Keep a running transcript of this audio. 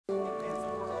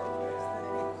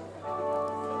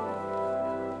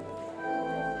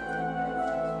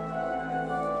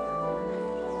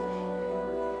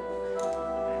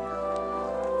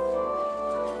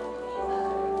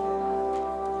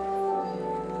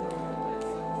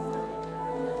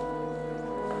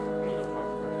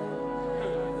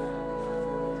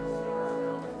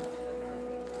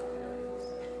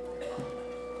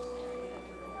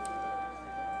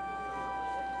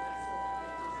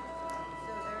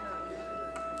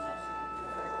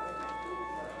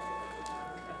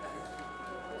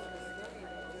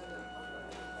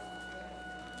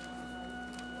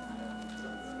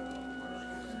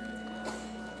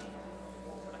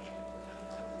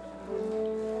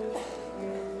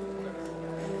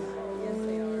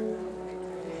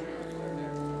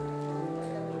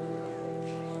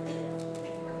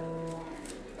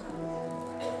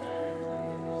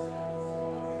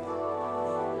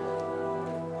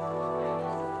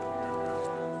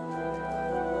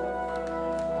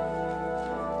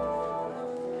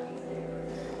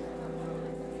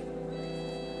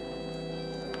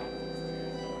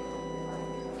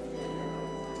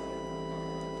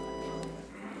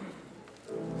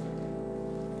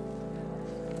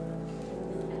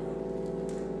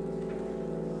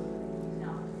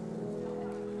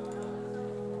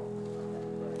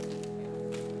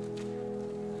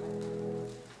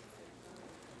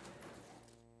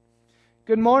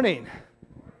Good morning.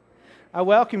 I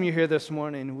welcome you here this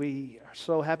morning. We are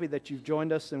so happy that you've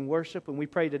joined us in worship, and we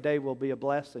pray today will be a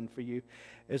blessing for you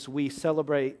as we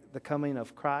celebrate the coming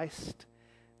of Christ,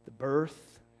 the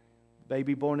birth, the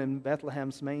baby born in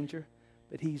Bethlehem's manger,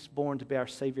 but He's born to be our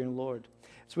Savior and Lord.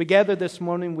 As we gather this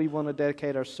morning, we want to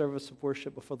dedicate our service of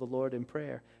worship before the Lord in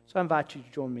prayer. So I invite you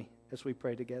to join me as we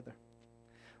pray together.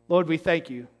 Lord, we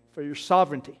thank you for your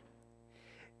sovereignty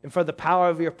and for the power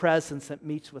of your presence that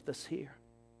meets with us here.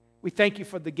 We thank you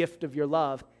for the gift of your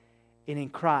love, and in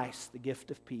Christ, the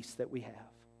gift of peace that we have.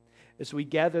 As we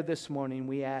gather this morning,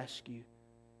 we ask you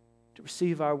to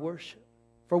receive our worship.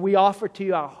 For we offer to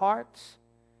you our hearts.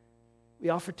 We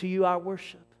offer to you our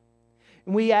worship.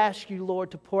 And we ask you,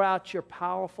 Lord, to pour out your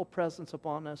powerful presence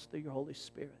upon us through your Holy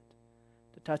Spirit,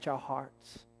 to touch our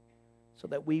hearts so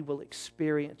that we will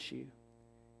experience you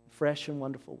in fresh and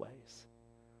wonderful ways.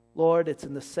 Lord, it's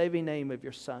in the saving name of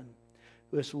your Son,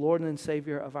 who is Lord and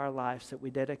Savior of our lives, that we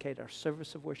dedicate our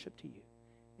service of worship to you.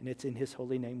 And it's in His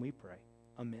holy name we pray.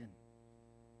 Amen.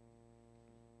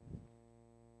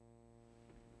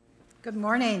 Good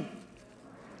morning.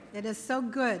 It is so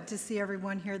good to see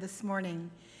everyone here this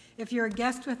morning. If you're a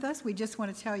guest with us, we just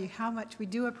want to tell you how much we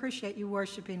do appreciate you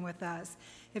worshiping with us.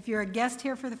 If you're a guest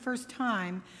here for the first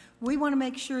time, we want to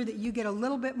make sure that you get a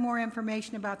little bit more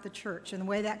information about the church. And the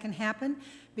way that can happen,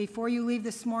 before you leave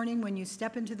this morning, when you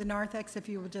step into the narthex, if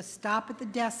you will just stop at the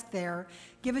desk there,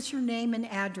 give us your name and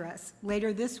address.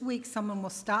 Later this week, someone will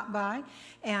stop by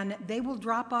and they will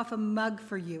drop off a mug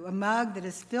for you, a mug that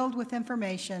is filled with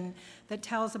information that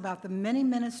tells about the many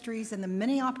ministries and the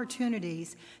many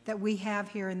opportunities that we have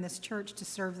here in this church to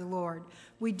serve the Lord.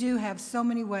 We do have so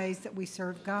many ways that we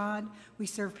serve God, we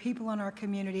serve people in our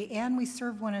community, and we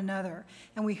serve one another.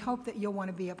 And we hope that you'll want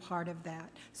to be a part of that.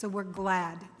 So we're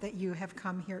glad that you have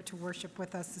come here to worship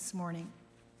with us this morning.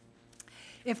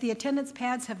 If the attendance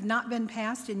pads have not been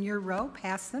passed in your row,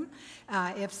 pass them.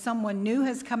 If someone new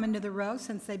has come into the row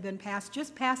since they've been passed,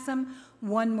 just pass them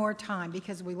one more time,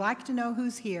 because we like to know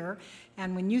who's here.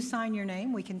 And when you sign your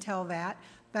name, we can tell that.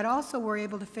 But also we're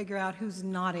able to figure out who's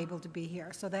not able to be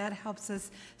here. So that helps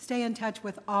us stay in touch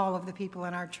with all of the people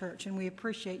in our church, and we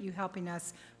appreciate you helping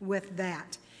us with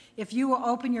that. If you will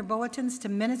open your bulletins to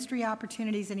ministry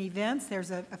opportunities and events,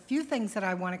 there's a few things that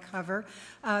I want to cover.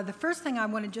 The first thing I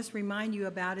want to just remind you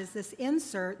about is this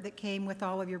insert that came with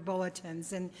all of your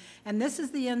bulletins. And this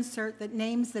is the insert that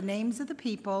names the names of the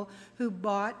people who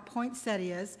bought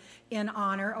poinsettias in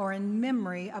honor or in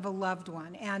memory of a loved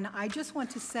one. And I just want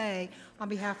to say on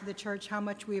behalf of the church how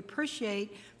much we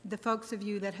appreciate the folks of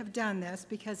you that have done this,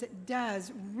 because it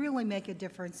does really make a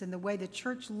difference in the way the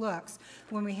church looks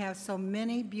when we have so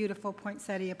many beautiful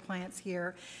poinsettia plants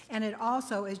here. And it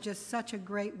also is just such a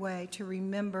great way to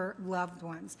remember loved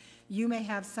ones. You may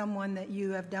have someone that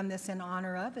you have done this in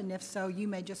honor of, and if so, you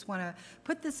may just want to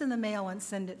put this in the mail and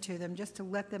send it to them, just to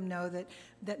let them know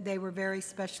that they were very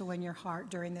special in your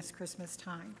heart during this Christmas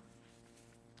time.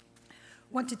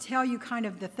 Want to tell you kind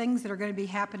of the things that are going to be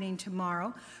happening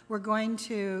tomorrow.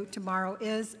 Tomorrow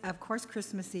is, of course,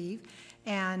 Christmas Eve.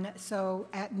 And so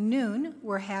at noon,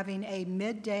 we're having a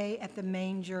midday at the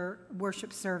manger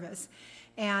worship service.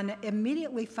 And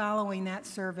immediately following that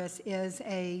service is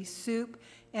a soup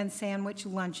and sandwich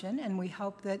luncheon, and we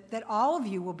hope that all of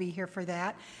you will be here for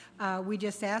that. We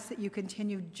just ask that you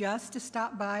continue just to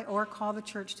stop by or call the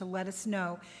church to let us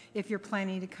know if you're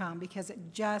planning to come, because it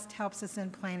just helps us in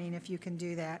planning if you can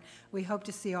do that. We hope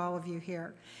to see all of you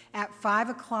here. At 5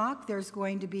 o'clock, there's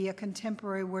going to be a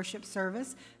contemporary worship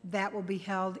service that will be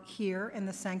held here in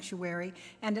the sanctuary.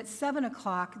 And at 7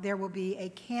 o'clock, there will be a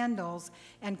candles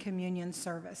and communion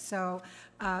service. So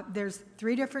there's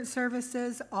 3 different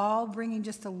services, all bringing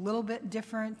just a little bit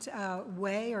different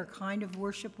way or kind of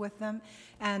worship with them.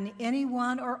 And any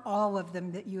one or all of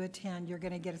them that you attend, you're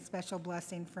going to get a special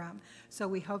blessing from. So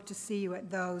we hope to see you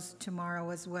at those tomorrow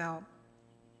as well.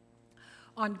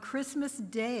 On Christmas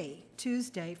Day,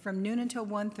 Tuesday, from noon until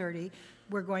 1:30,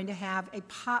 we're going to have a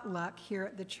potluck here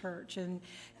at the church. And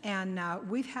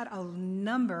we've had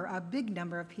a big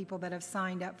number of people that have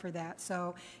signed up for that.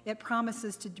 So it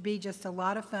promises to be just a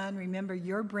lot of fun. Remember,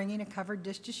 you're bringing a covered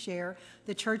dish to share.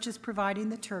 The church is providing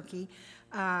the turkey.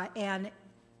 And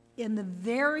in the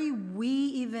very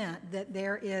wee event that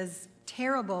there is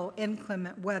terrible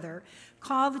inclement weather,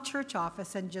 call the church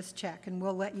office and just check, and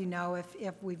we'll let you know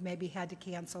if we've maybe had to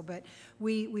cancel. But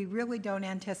we really don't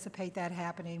anticipate that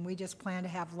happening. We just plan to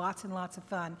have lots and lots of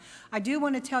fun. I do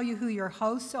want to tell you who your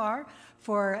hosts are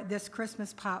for this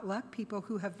Christmas potluck, people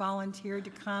who have volunteered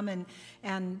to come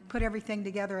and put everything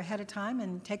together ahead of time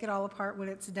and take it all apart when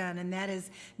it's done. And that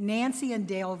is Nancy and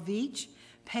Dale Veach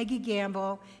Peggy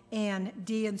Gamble, and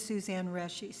Dee and Suzanne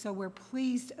Reshy. So we're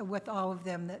pleased with all of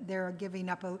them that they're giving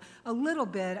up a little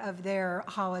bit of their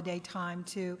holiday time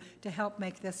to help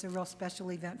make this a real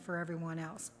special event for everyone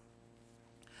else.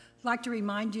 I'd like to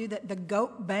remind you that the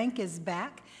Goat Bank is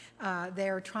back.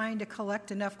 They're trying to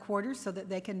collect enough quarters so that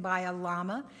they can buy a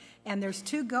llama. And there's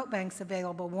 2 goat banks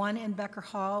available, one in Becker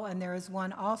Hall, and there is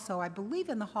one also, I believe,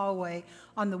 in the hallway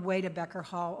on the way to Becker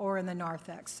Hall or in the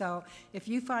narthex. So if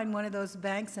you find one of those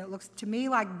banks, and it looks to me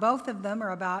like both of them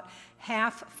are about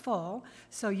half full,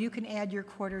 so you can add your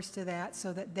quarters to that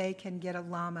so that they can get a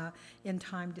llama in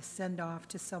time to send off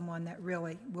to someone that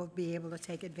really will be able to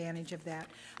take advantage of that.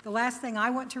 The last thing I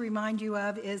want to remind you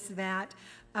of is that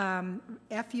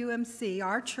FUMC,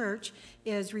 our church,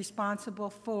 is responsible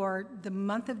for the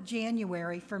month of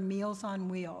January for Meals on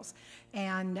Wheels.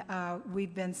 And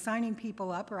we've been signing people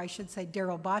up, or I should say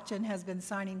Daryl Botchin has been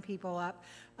signing people up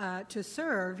to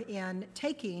serve in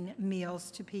taking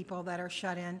meals to people that are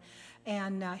shut in.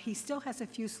 And he still has a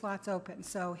few slots open.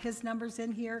 So his number's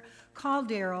in here. Call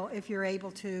Daryl if you're able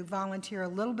to volunteer a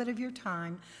little bit of your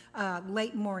time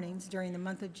late mornings during the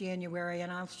month of January,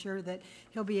 and I'm sure that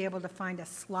he'll be able to find a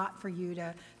slot for you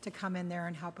to come in there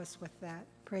and help us with that.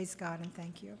 Praise God and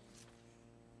thank you.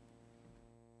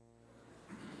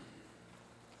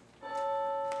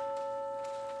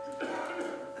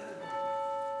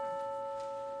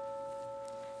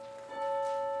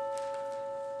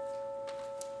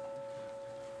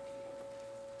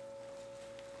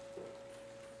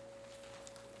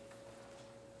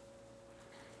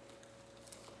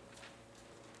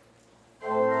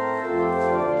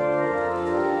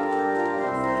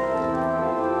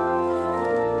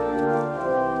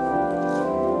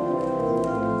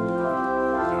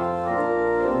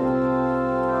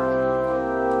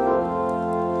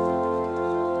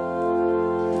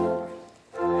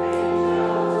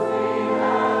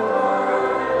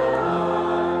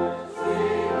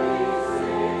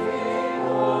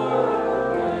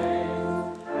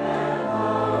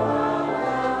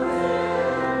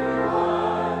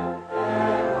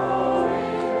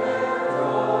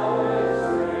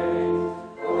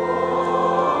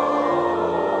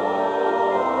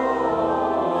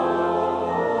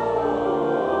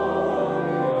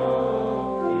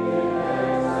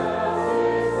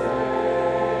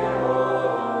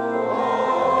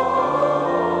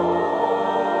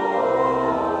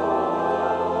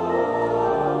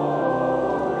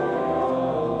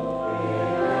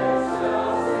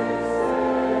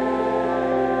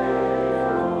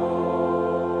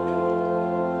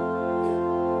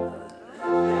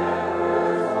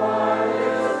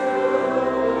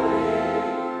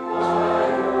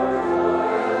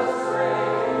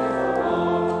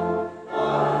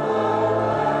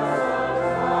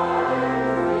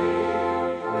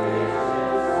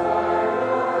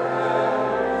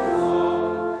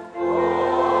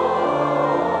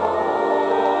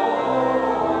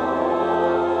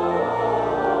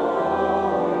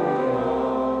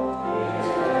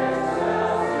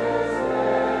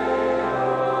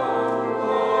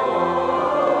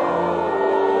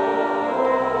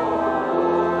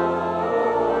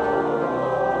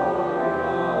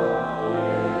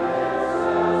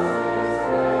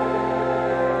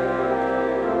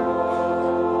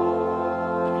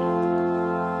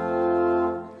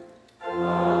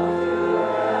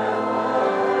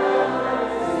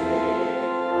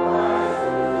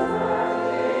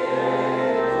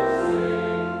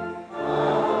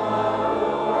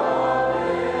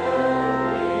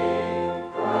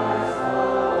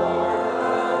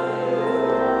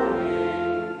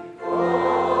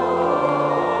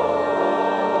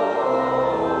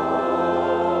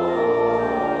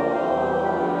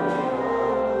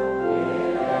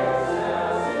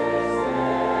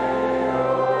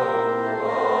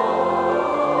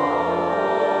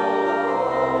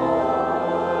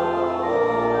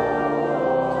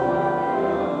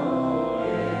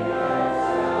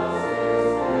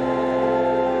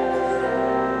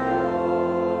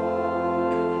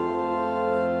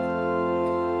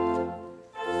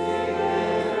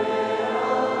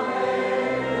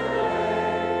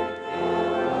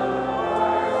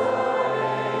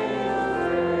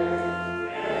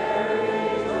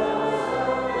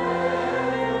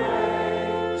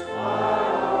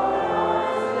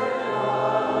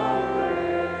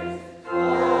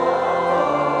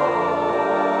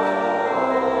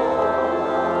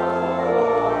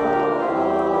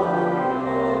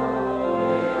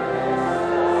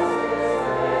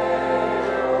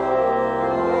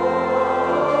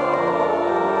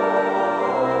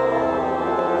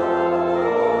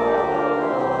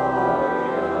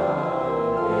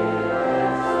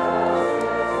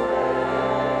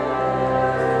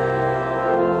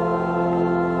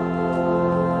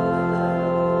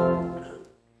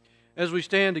 As we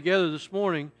stand together this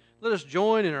morning, let us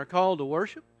join in our call to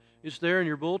worship. It's there in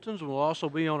your bulletins and will also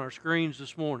be on our screens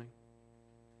this morning.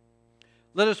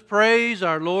 Let us praise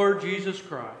our Lord Jesus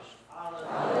Christ.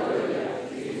 Hallelujah,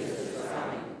 Jesus is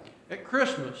coming. At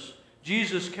Christmas,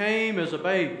 Jesus came as a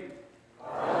baby.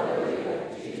 Hallelujah,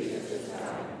 Jesus is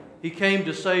coming. He came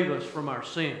to save us from our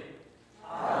sin.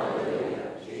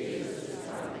 Hallelujah, Jesus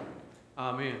is coming.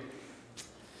 Amen.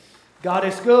 God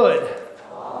is good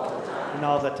and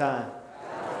all the time.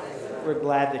 We're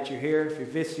glad that you're here. If you're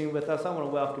visiting with us, I want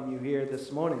to welcome you here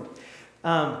this morning.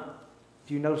 Do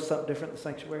you notice something different in the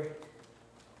sanctuary?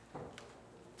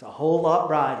 It's a whole lot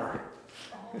brighter.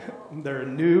 There are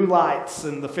new lights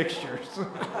in the fixtures.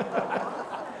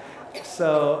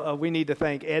 So we need to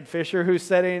thank Ed Fisher,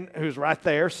 who's right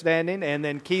there standing, and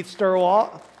then Keith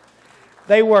Sturwalt.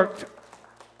 They worked.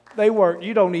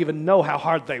 You don't even know how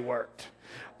hard they worked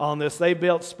on this. They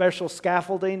built special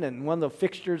scaffolding, and one of the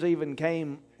fixtures even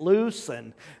came loose,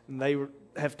 and they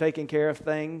have taken care of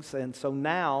things. And so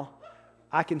now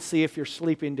I can see if you're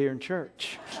sleeping during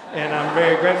church, and I'm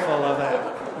very grateful of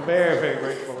that. Very, very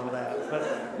grateful of that.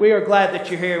 But we are glad that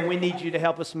you're here, and we need you to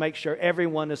help us make sure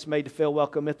everyone is made to feel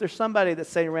welcome. If there's somebody that's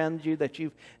sitting around you that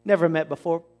you've never met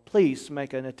before, please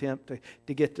make an attempt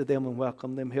to get to them and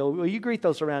welcome them. Will you greet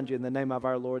those around you in the name of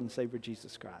our Lord and Savior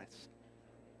Jesus Christ?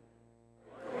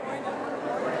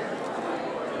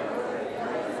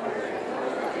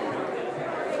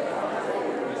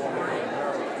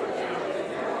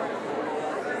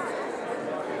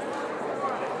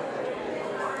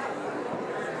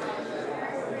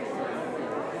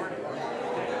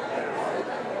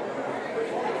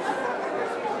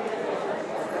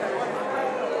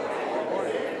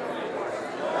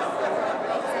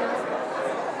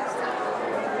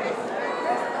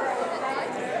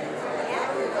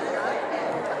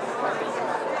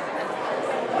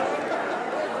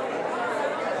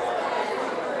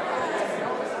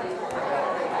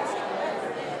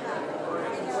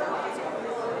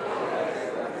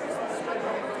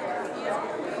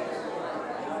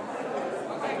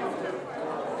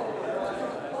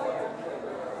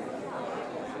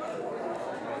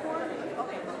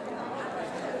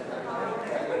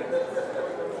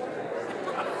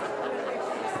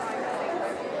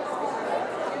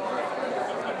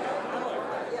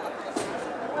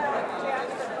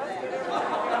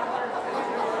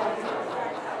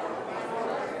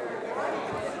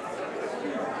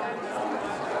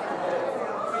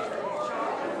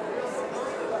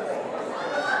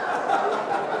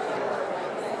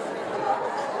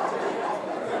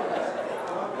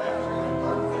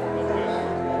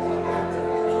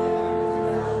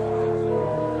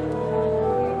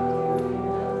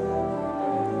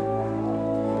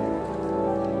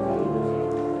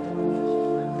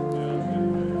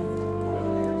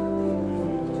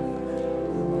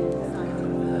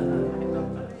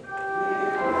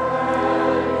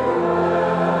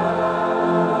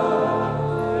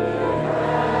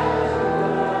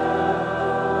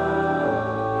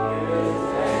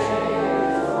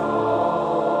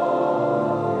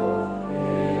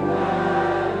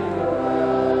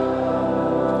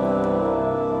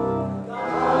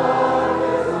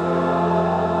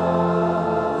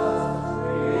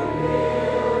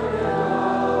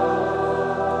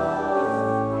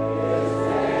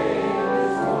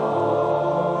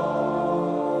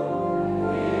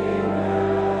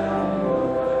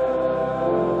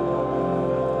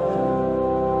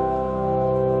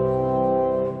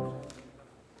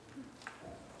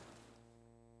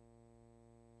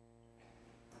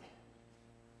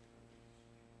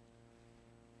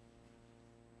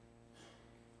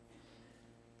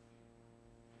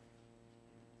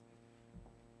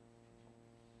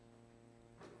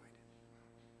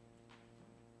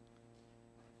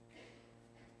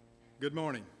 Good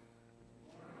morning.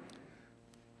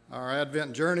 Our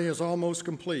Advent journey is almost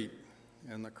complete,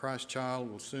 and the Christ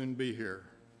child will soon be here.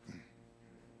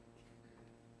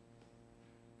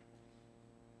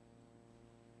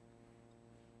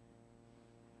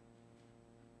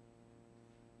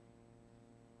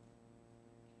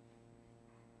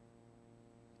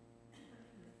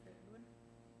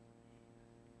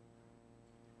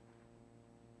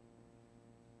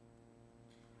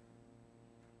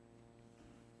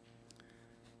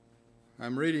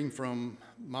 I'm reading from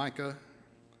Micah,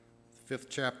 5th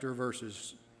chapter,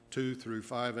 verses 2 through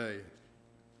 5a.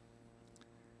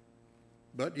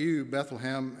 But you,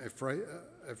 Bethlehem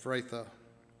Ephrathah,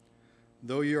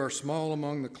 though you are small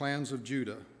among the clans of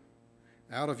Judah,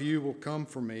 out of you will come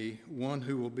for me one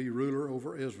who will be ruler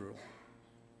over Israel,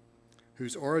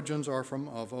 whose origins are from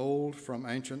of old, from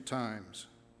ancient times.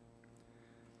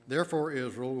 Therefore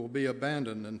Israel will be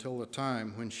abandoned until the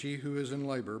time when she who is in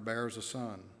labor bears a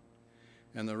son,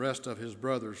 and the rest of his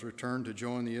brothers return to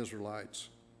join the Israelites.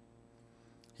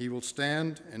 He will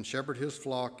stand and shepherd his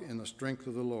flock in the strength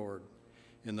of the Lord,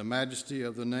 in the majesty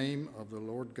of the name of the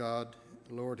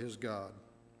Lord his God.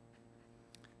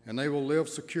 And they will live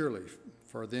securely,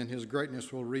 for then his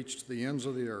greatness will reach to the ends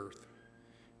of the earth,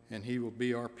 and he will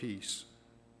be our peace.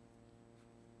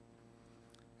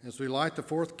 As we light the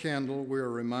fourth candle, we are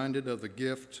reminded of the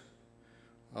gift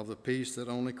of the peace that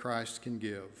only Christ can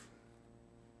give.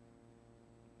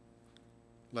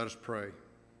 Let us pray.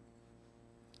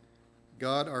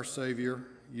 God, our Savior,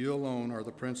 you alone are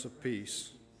the Prince of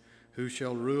Peace, who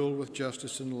shall rule with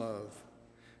justice and love.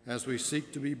 As we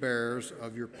seek to be bearers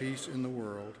of your peace in the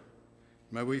world,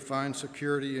 may we find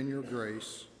security in your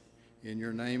grace. In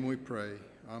your name we pray.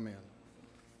 Amen.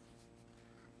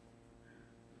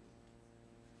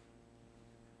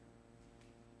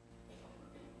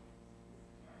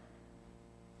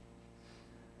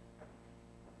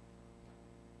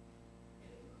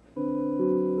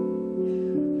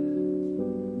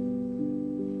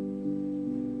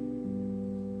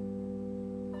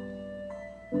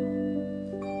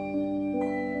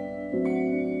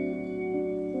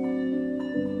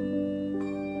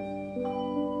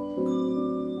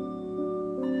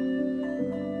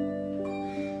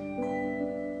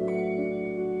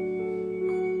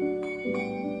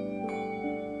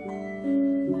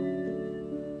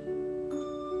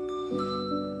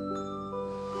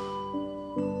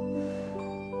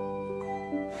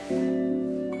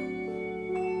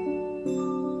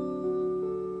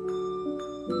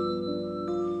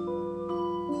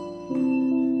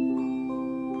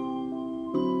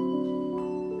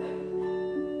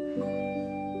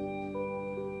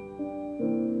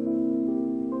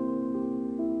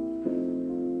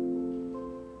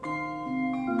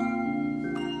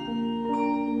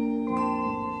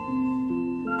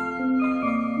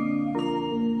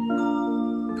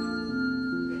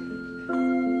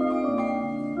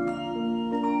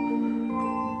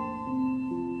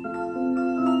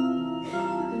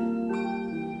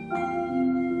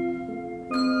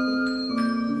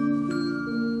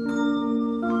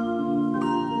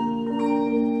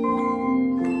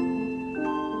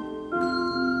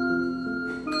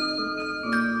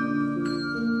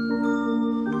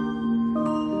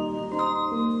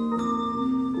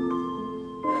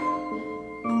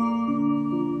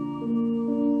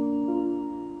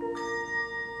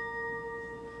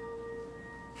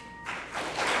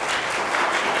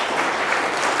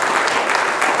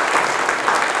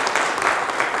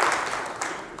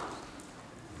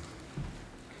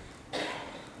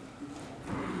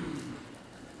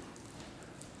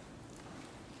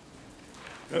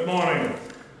 Good morning.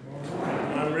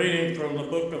 I'm reading from the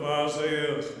book of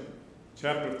Isaiah,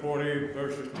 chapter 40,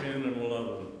 verses 10 and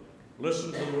 11.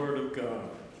 Listen to the word of God.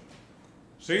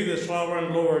 See, the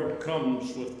sovereign Lord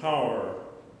comes with power,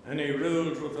 and he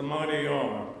rules with a mighty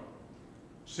arm.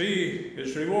 See,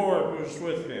 his reward is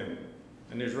with him,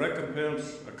 and his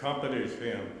recompense accompanies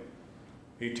him.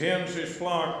 He tends his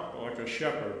flock like a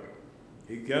shepherd.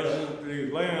 He gathers the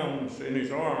lambs in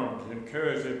his arms and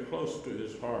carries them close to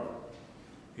his heart.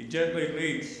 He gently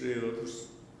leads those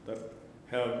that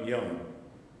have young.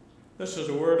 This is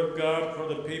the word of God for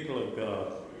the people of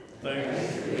God.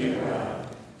 Thanks be to God.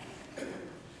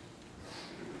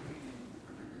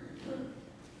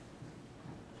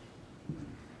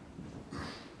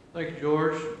 Thank you,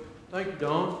 George. Thank you,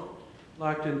 Dawn. I'd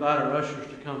like to invite our ushers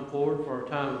to come forward for our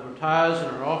time of our tithes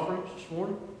and our offerings this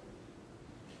morning.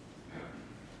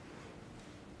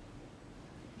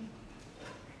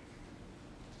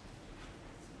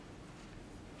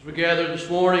 As we gather this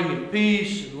morning in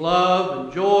peace and love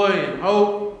and joy and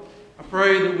hope, I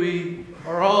pray that we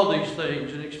are all these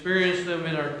things and experience them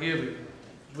in our giving.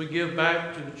 As we give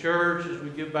back to the church, as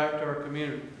we give back to our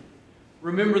community.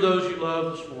 Remember those you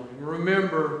love this morning.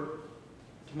 Remember,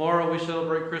 tomorrow we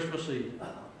celebrate Christmas Eve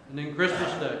and then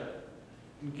Christmas Day.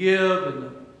 And give in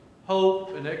the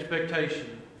hope and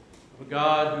expectation of a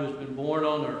God who has been born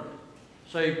on earth,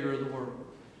 Savior of the world.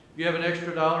 If you have an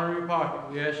extra dollar in your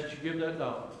pocket, we ask that you give that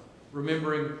dollar,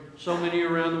 remembering so many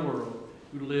around the world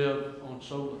who live on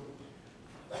so little.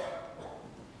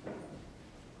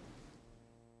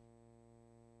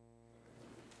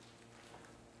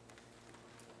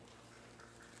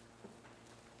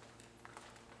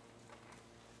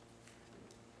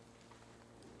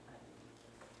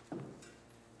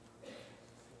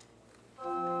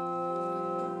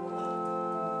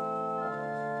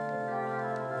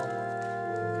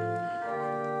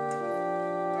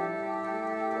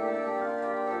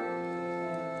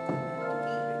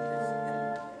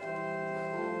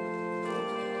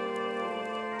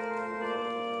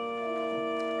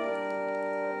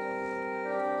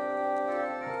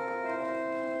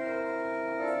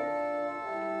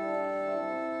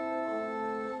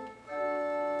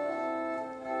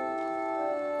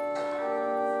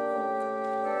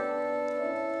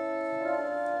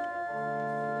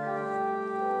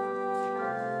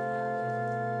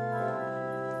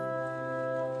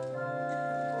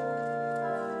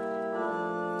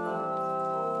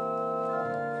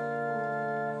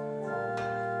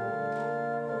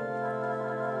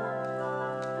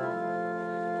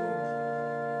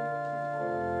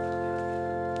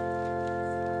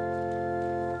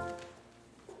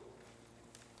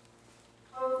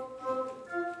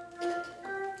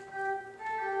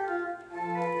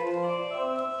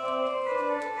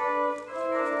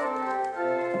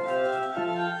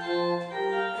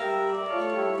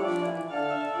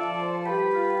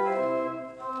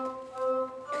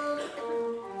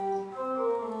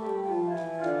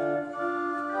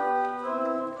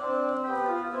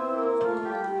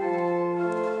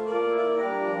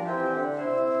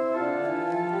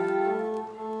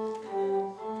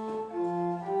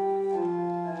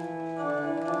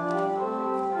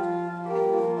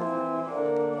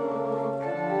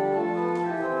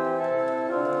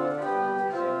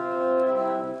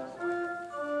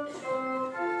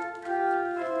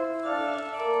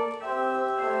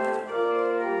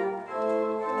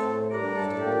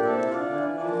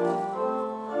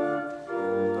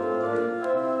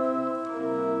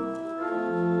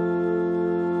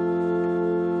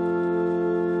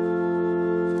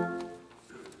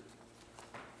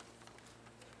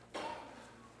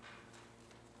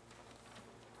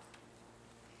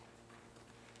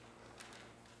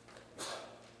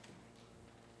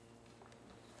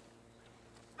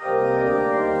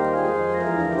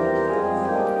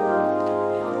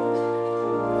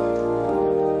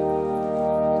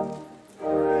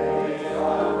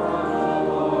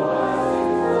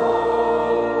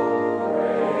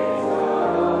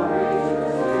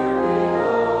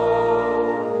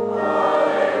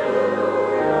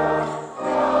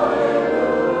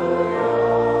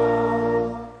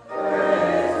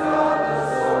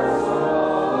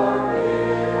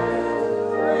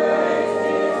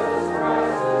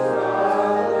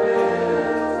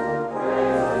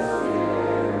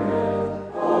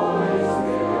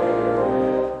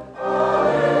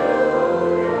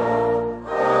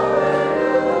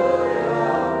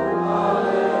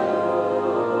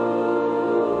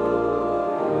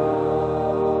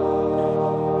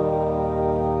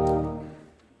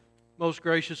 Most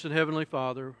gracious and heavenly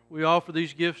Father, we offer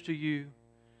these gifts to you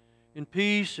in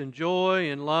peace and joy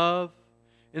and love,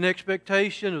 in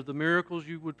expectation of the miracles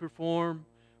you would perform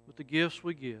with the gifts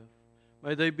we give.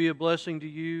 May they be a blessing to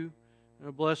you and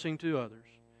a blessing to others.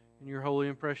 In your holy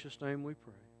and precious name we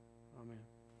pray. Amen.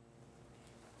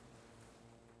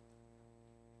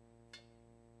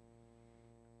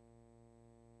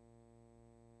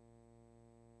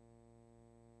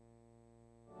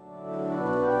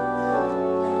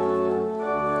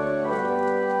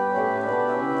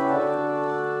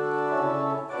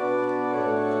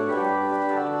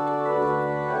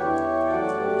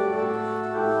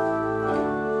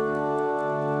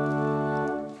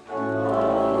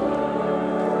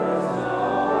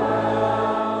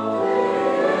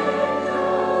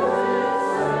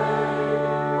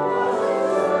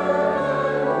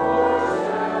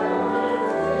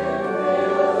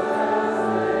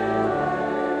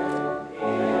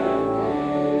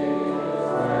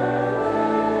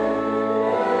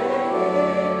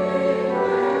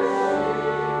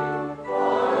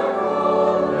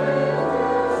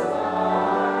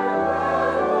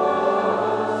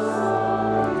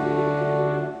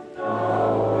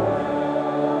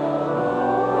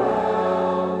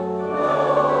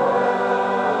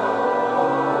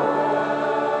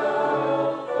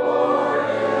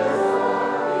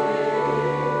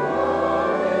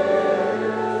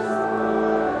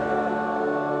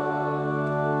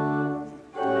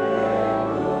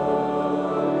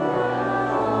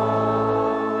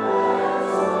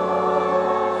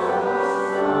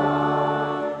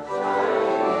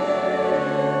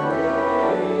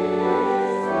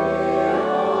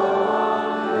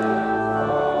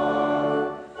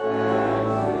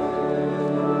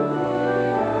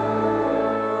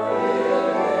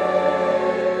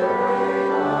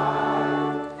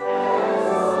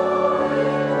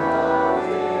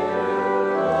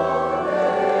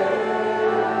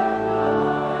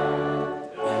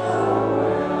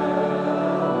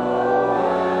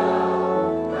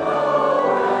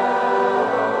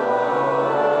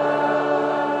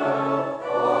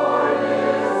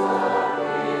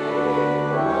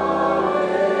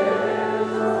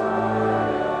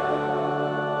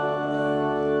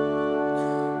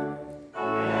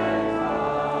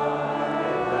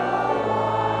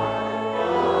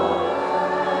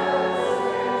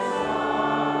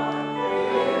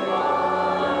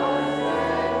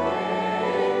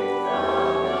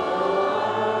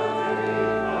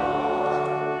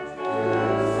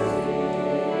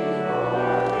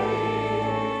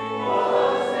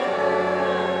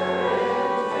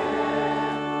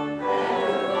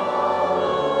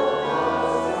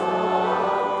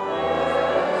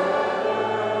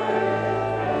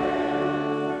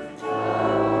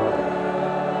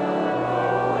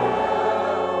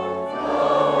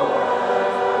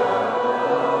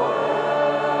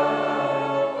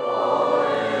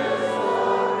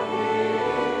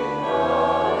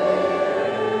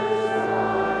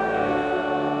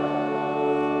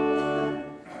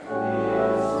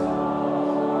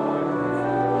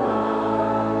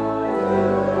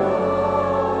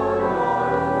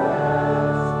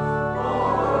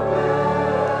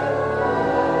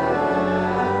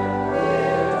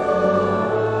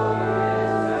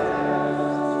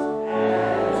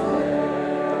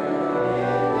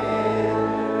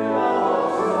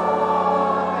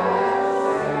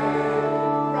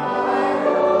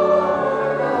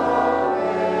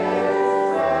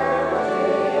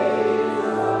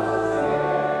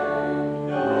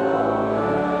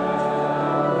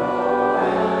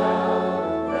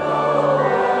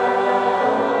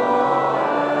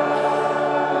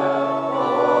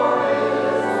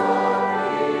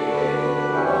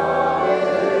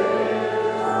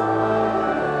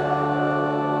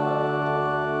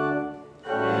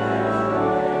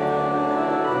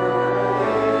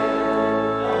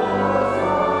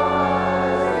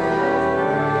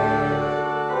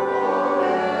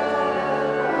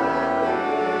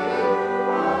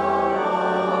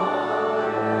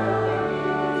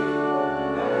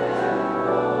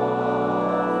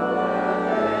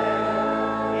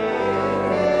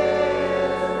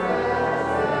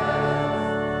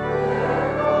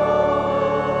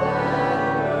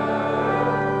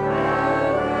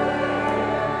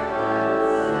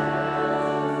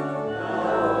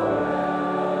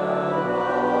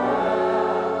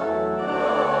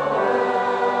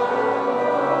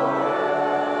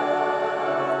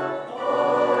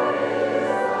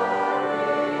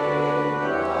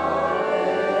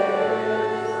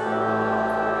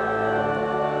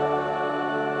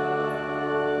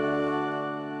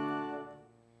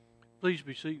 Please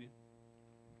be seated.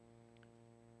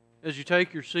 As you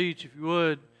take your seats, if you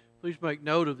would, Please make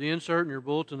note of the insert in your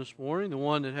bulletin this morning, the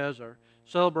one that has our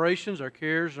celebrations, our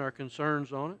cares, and our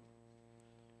concerns on it.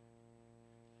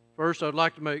 First, I'd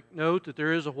like to make note that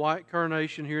there is a white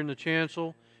carnation here in the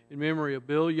chancel in memory of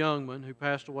Bill Youngman, who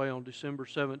passed away on December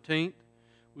 17th.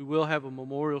 We will have a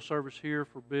memorial service here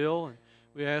for Bill, and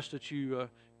we ask that you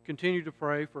continue to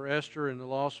pray for Esther and the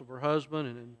loss of her husband,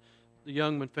 and the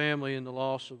Youngman family and the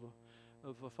loss of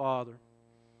a father.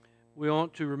 We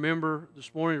want to remember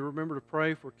this morning to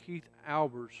pray for Keith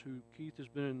Albers, Keith has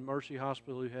been in Mercy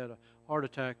Hospital, who had a heart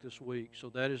attack this week. So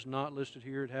that is not listed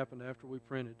here. It happened after we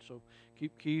printed. So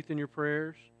keep Keith in your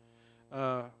prayers.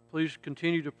 Please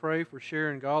continue to pray for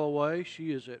Sharon Galloway.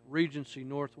 She is at Regency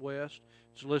Northwest.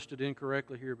 It's listed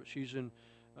incorrectly here, but she's in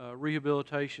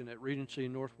rehabilitation at Regency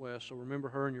Northwest. So remember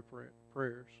her in your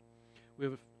prayers. We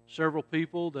have several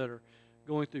people that are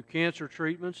going through cancer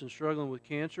treatments and struggling with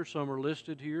cancer. Some are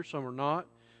listed here, some are not.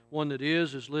 One that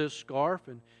is Liz Scarf,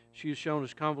 and she is shown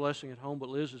as convalescing at home, but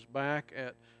Liz is back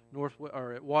at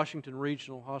Washington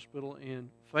Regional Hospital in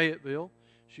Fayetteville.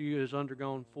 She has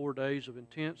undergone 4 days of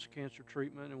intense cancer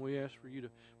treatment, and we ask for you to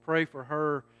pray for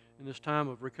her in this time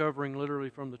of recovering literally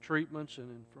from the treatments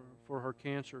and for her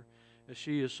cancer as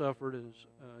she has suffered, as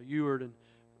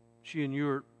she and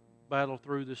Ewart battle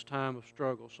through this time of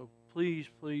struggle. So please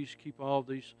keep all of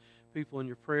these people in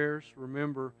your prayers.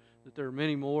 Remember that there are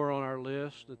many more on our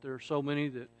list, that there are so many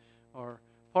that are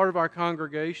part of our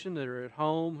congregation that are at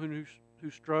home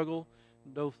who struggle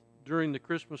both during the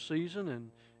Christmas season and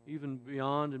even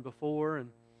beyond and before, and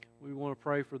we want to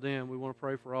pray for them. We want to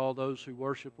pray for all those who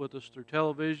worship with us through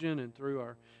television and through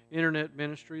our internet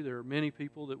ministry. There are many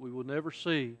people that we will never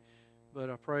see, but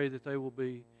I pray that they will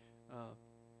be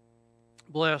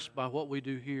blessed by what we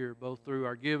do here, both through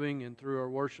our giving and through our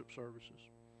worship services.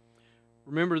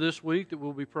 Remember this week that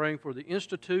we'll be praying for the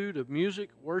Institute of Music,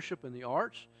 Worship, and the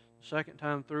Arts, the second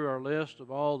time through our list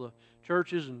of all the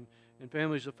churches and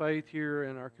families of faith here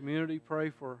in our community.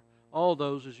 Pray for all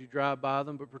those as you drive by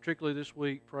them, but particularly this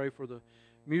week, pray for the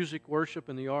Music, Worship,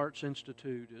 and the Arts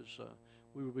Institute as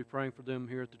we will be praying for them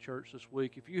here at the church this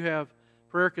week. If you have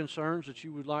prayer concerns that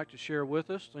you would like to share with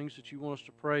us, things that you want us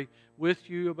to pray with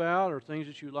you about, or things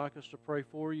that you'd like us to pray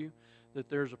for you, that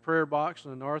there's a prayer box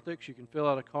in the narthex. You can fill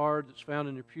out a card that's found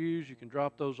in your pews. You can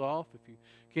drop those off. If you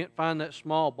can't find that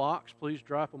small box, please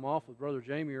drop them off with Brother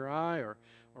Jaimie or I, or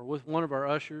with one of our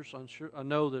ushers. I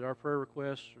know that our prayer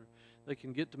requests, they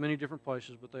can get to many different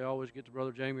places, but they always get to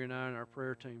Brother Jaimie and I and our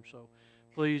prayer team. So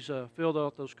please fill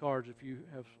out those cards if you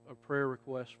have a prayer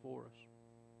request for us.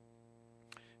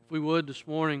 If we would this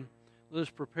morning, let us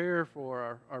prepare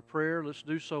for our prayer. Let's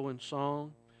do so in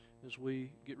song as we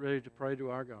get ready to pray to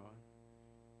our God.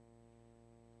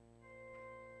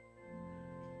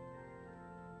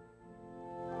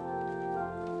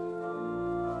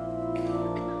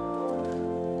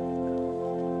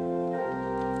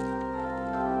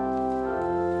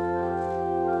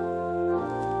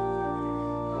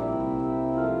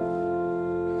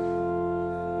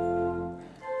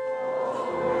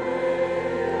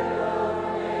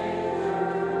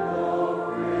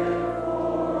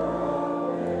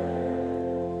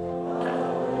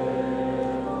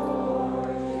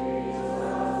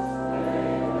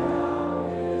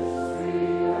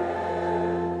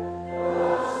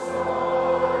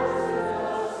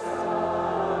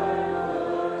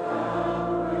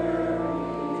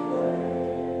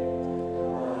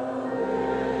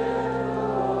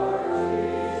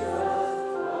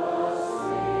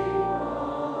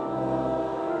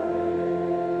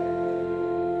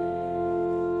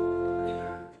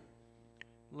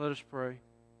 Let us pray.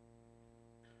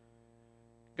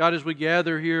 God, as we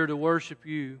gather here to worship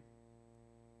you,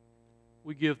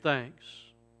 we give thanks.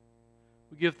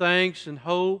 We give thanks and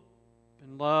hope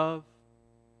and love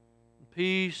and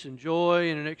peace and joy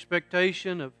and an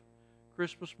expectation of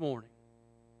Christmas morning.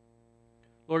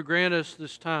 Lord, grant us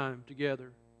this time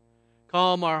together.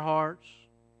 Calm our hearts.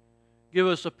 Give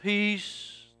us a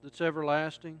peace that's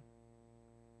everlasting.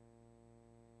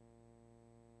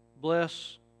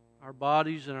 Bless our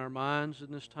bodies and our minds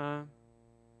in this time.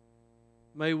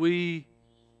 May we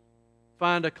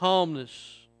find a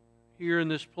calmness here in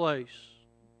this place.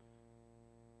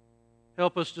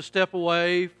 Help us to step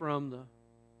away from the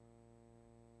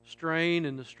strain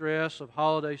and the stress of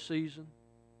holiday season.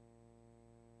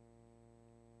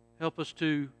 Help us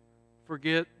to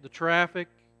forget the traffic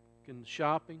and the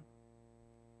shopping.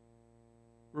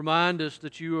 Remind us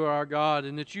that you are our God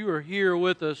and that you are here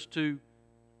with us to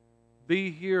be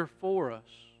here for us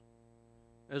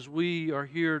as we are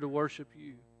here to worship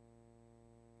you.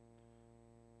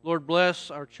 Lord,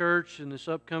 bless our church in this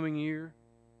upcoming year.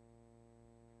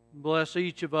 Bless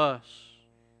each of us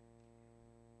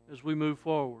as we move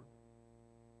forward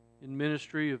in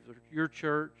ministry of your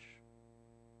church.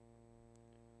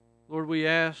 Lord, we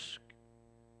ask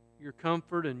your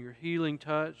comfort and your healing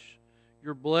touch,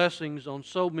 your blessings on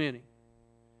so many,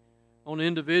 on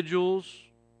individuals,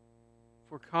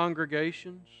 for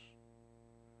congregations,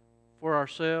 for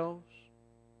ourselves.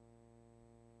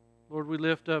 Lord, we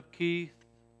lift up Keith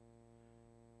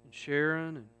and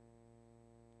Sharon and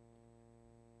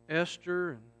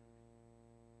Esther and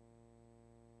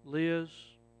Liz,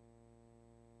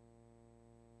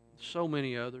 so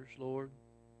many others, Lord.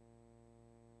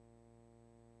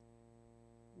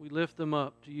 We lift them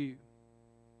up to you,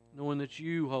 knowing that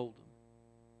you hold them.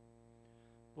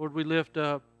 Lord, we lift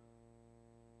up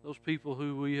those people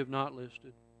who we have not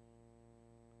listed.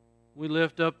 We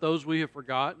lift up those we have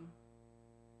forgotten.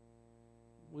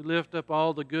 We lift up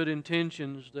all the good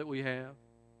intentions that we have,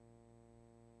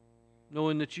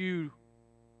 knowing that you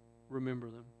remember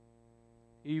them,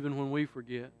 even when we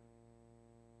forget.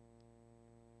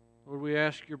 Lord, we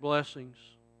ask your blessings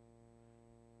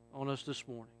on us this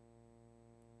morning.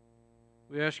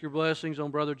 We ask your blessings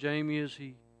on Brother Jaimie as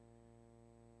he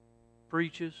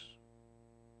preaches.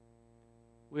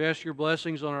 We ask your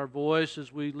blessings on our voice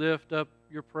as we lift up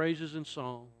your praises in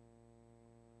song.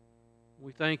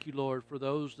 We thank you, Lord, for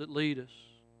those that lead us.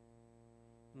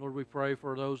 Lord, we pray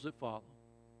for those that follow.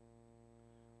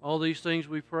 All these things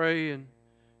we pray in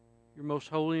your most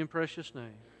holy and precious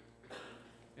name,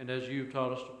 and as you've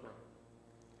taught us to pray.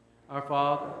 Our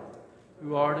Father,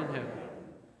 who art in heaven,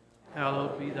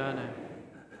 hallowed be thy name.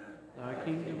 Thy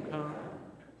kingdom come,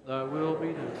 thy will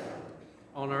be done,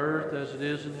 on earth as it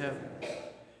is in heaven.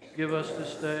 Give us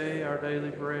this day our daily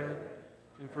bread,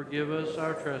 and forgive us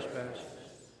our trespasses,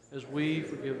 as we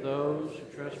forgive those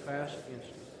who trespass against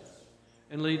us.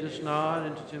 And lead us not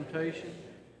into temptation,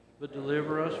 but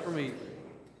deliver us from evil.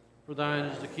 For thine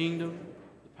is the kingdom,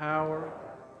 the power,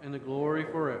 and the glory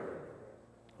forever.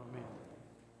 Amen.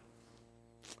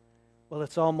 Well,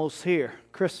 it's almost here,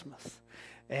 Christmas.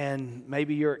 And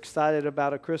maybe you're excited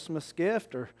about a Christmas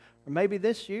gift, or maybe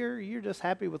this year you're just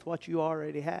happy with what you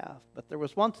already have. But there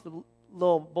was once a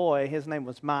little boy, his name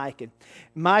was Mike, and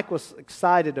Mike was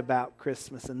excited about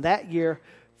Christmas. And that year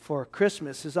for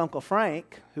Christmas, his Uncle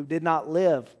Frank, who did not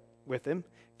live with him,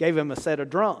 gave him a set of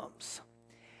drums.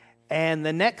 And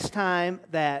the next time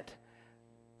that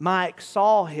Mike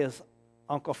saw his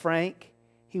Uncle Frank,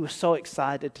 he was so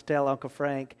excited to tell Uncle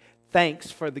Frank,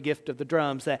 thanks for the gift of the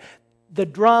drums. That the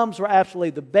drums were absolutely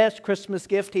the best Christmas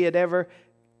gift he had ever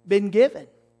been given.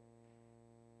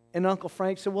 And Uncle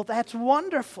Frank said, well, that's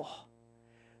wonderful.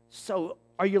 So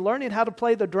are you learning how to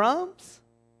play the drums?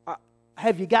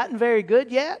 Have you gotten very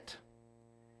good yet?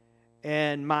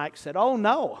 And Mike said, oh,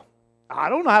 no, I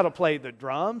don't know how to play the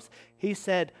drums. He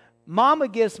said, Mama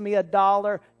gives me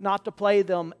 $1 not to play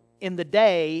them in the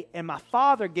day, and my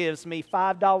father gives me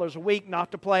 $5 a week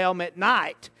not to play them at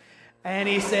night. And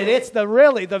he said, it's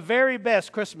really the very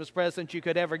best Christmas present you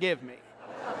could ever give me.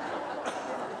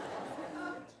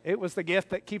 It was the gift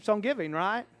that keeps on giving,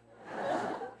 right?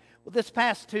 Well, this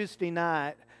past Tuesday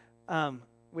night,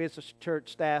 we as a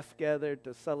church staff gathered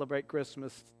to celebrate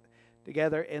Christmas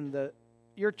together. And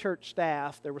your church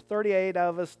staff, there were 38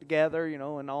 of us together,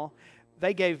 and all.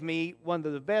 They gave me one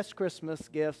of the best Christmas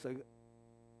gifts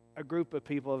a group of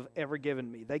people have ever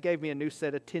given me. They gave me a new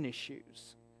set of tennis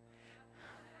shoes.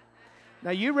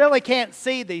 Now, you really can't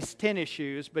see these tennis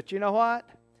shoes, but you know what?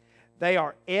 They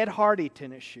are Ed Hardy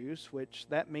tennis shoes, which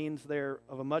that means they're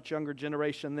of a much younger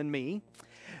generation than me.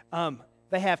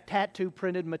 They have tattoo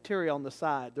printed material on the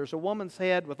side. There's a woman's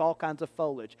head with all kinds of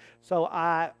foliage. So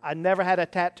I never had a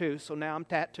tattoo, so now I'm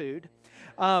tattooed.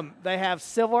 They have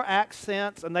silver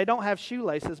accents, and they don't have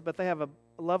shoelaces, but they have a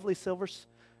lovely silver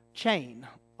chain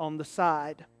on the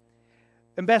side.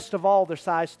 And best of all, they're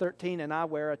size 13, and I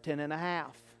wear a 10.5.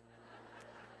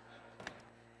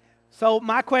 So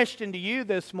my question to you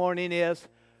this morning is,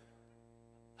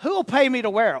 who will pay me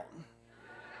to wear them?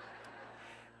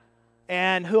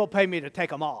 And who will pay me to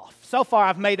take them off? So far,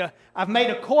 I've made a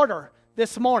quarter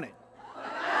this morning.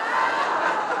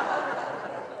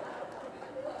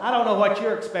 I don't know what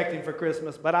you're expecting for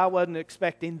Christmas, but I wasn't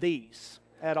expecting these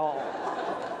at all.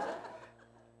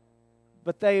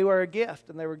 But they were a gift,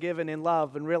 and they were given in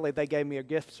love, and really they gave me a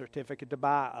gift certificate to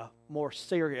buy a more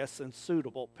serious and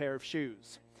suitable pair of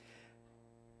shoes.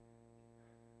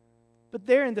 But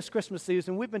there in this Christmas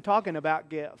season, we've been talking about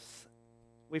gifts.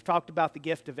 We've talked about the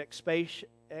gift of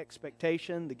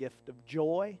expectation, the gift of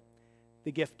joy,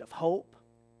 the gift of hope.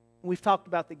 And we've talked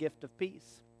about the gift of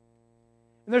peace.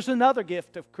 And there's another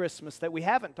gift of Christmas that we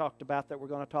haven't talked about that we're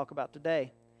going to talk about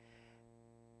today.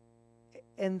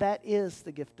 And that is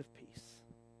the gift of peace.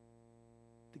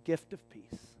 gift of peace,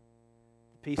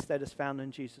 the peace that is found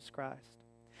in Jesus Christ.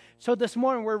 So this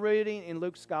morning we're reading in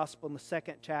Luke's Gospel in the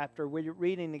 2nd chapter. We're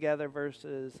reading together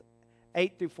verses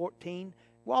 8 through 14.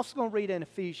 We're also going to read in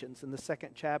Ephesians in the 2nd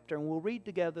chapter, and we'll read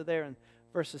together there in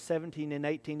verses 17 and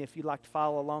 18 if you'd like to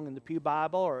follow along in the Pew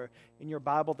Bible or in your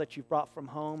Bible that you've brought from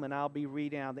home, and I'll be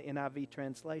reading out of the NIV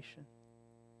translation.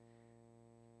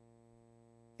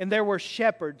 And there were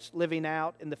shepherds living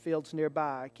out in the fields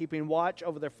nearby, keeping watch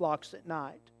over their flocks at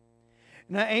night.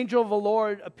 And an angel of the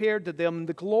Lord appeared to them, and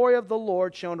the glory of the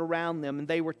Lord shone around them, and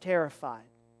they were terrified.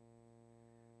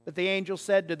 But the angel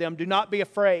said to them, "Do not be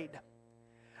afraid.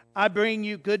 I bring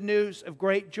you good news of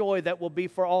great joy that will be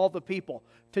for all the people.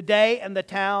 Today in the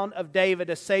town of David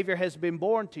a Savior has been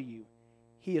born to you.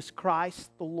 He is Christ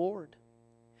the Lord.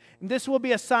 And this will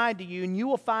be a sign to you, and you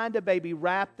will find a baby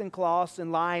wrapped in cloths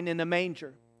and lying in a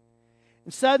manger."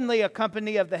 And suddenly a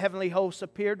company of the heavenly hosts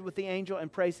appeared with the angel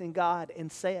and praising God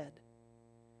and said,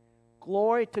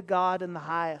 "Glory to God in the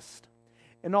highest,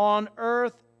 and on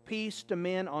earth peace to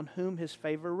men on whom His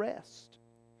favor rests."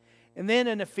 And then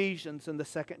in Ephesians in the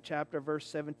 2nd chapter, verse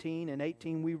 17 and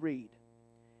 18 we read,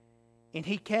 "And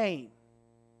He came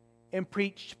and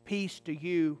preached peace to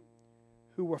you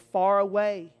who were far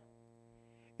away,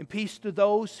 and peace to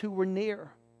those who were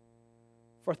near.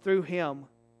 For through Him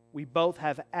we both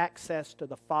have access to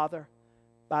the Father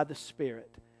by the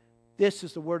Spirit." This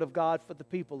is the word of God for the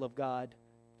people of God.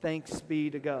 Thanks be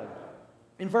to God.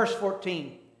 In verse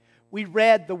 14, we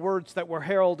read the words that were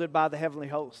heralded by the heavenly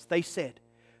hosts. They said,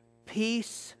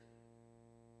 "Peace,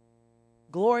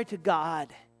 glory to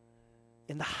God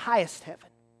in the highest heaven,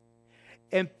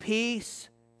 and peace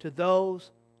to those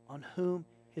on whom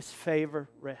His favor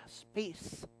rests."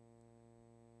 Peace.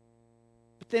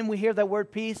 But then we hear that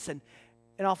word peace, and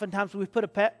oftentimes we put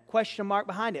a question mark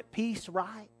behind it. Peace,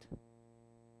 right?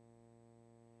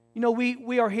 You know,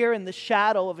 we are here in the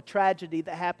shadow of a tragedy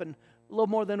that happened a little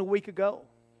more than a week ago.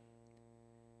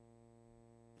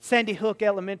 Sandy Hook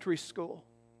Elementary School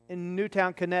in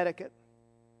Newtown, Connecticut.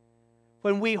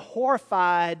 When we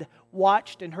horrified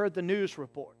watched and heard the news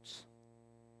reports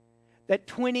that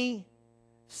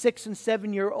 26 and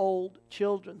 7-year-old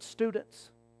children,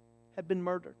 students, had been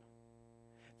murdered.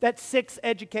 That 6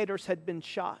 educators had been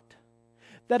shot.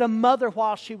 That a mother,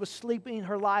 while she was sleeping,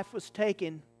 her life was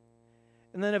taken.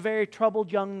 And then a very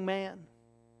troubled young man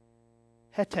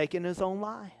had taken his own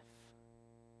life.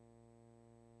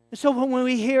 And so when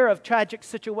we hear of tragic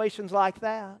situations like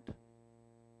that,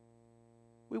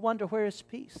 we wonder, where is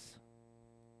peace?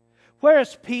 Where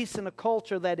is peace in a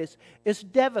culture that is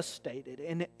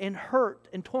devastated and hurt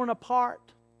and torn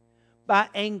apart by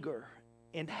anger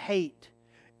and hate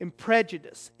and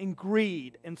prejudice and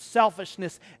greed and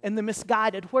selfishness and the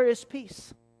misguided? Where is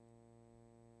peace?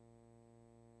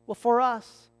 Well, for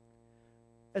us,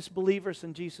 as believers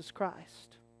in Jesus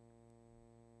Christ,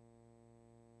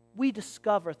 we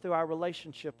discover through our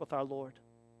relationship with our Lord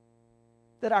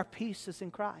that our peace is in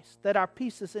Christ, that our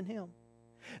peace is in Him,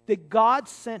 that God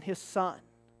sent His Son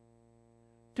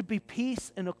to be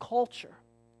peace in a culture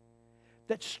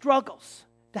that struggles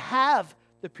to have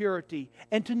the purity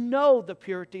and to know the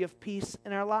purity of peace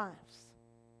in our lives.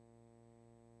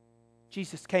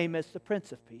 Jesus came as the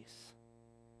Prince of Peace.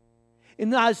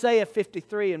 In Isaiah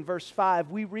 53 and verse 5,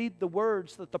 we read the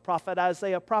words that the prophet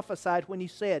Isaiah prophesied when he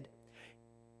said,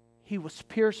 "He was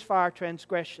pierced for our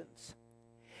transgressions.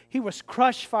 He was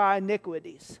crushed for our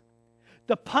iniquities.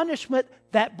 The punishment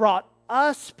that brought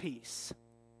us peace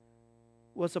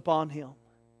was upon Him.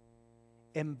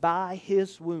 And by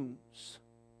His wounds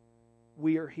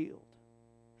we are healed."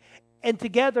 And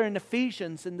together in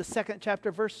Ephesians, in the 2nd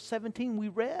chapter, verse 17, we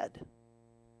read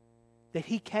that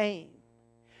He came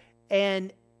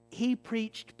and He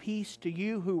preached peace to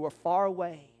you who were far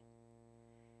away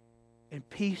and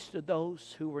peace to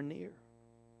those who were near.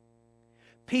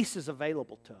 Peace is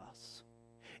available to us.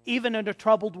 Even in a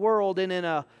troubled world and in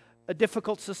a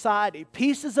difficult society,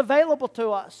 peace is available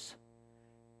to us.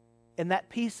 And that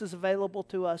peace is available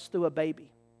to us through a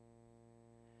baby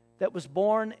that was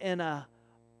born in a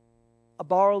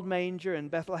borrowed manger in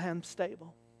Bethlehem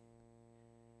stable.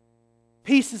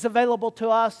 Peace is available to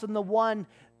us in the one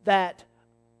that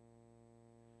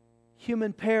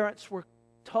human parents were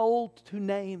told to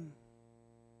name.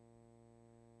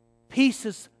 Peace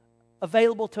is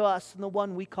available to us in the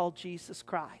one we call Jesus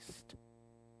Christ.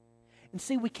 And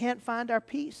see, we can't find our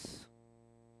peace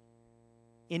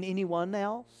in anyone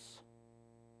else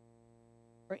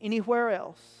or anywhere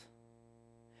else.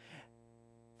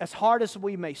 As hard as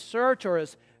we may search, or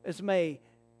as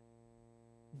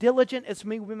diligent as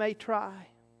we may try,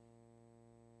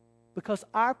 because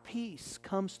our peace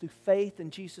comes through faith in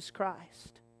Jesus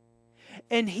Christ.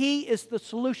 And He is the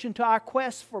solution to our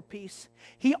quest for peace.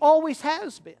 He always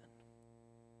has been.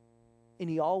 And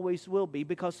He always will be,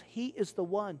 because He is the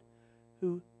one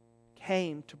who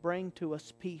came to bring to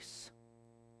us peace.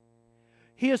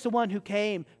 He is the one who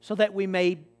came so that we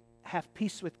may have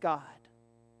peace with God,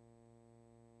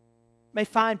 may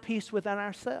find peace within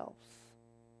ourselves,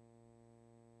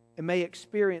 and may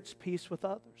experience peace with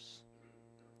others.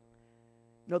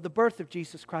 You know, the birth of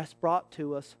Jesus Christ brought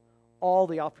to us all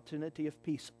the opportunity of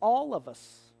peace, all of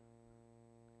us.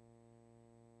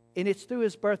 And it's through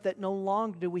His birth that no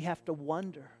longer do we have to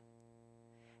wonder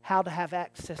how to have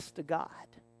access to God.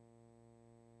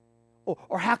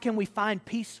 Or how can we find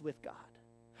peace with God?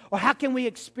 Or how can we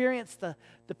experience the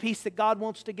peace that God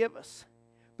wants to give us?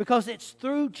 Because it's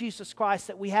through Jesus Christ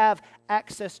that we have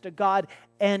access to God,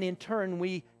 and in turn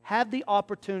we have the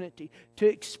opportunity to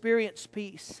experience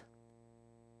peace.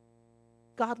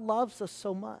 God loves us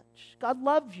so much. God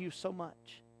loves you so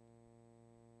much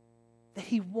that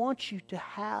He wants you to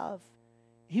have,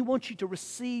 He wants you to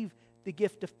receive the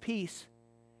gift of peace.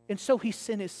 And so He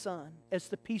sent His Son as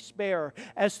the peace bearer,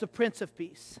 as the Prince of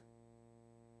Peace.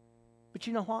 But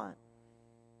you know what?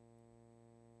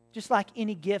 Just like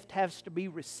any gift has to be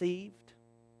received,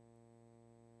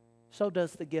 so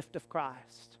does the gift of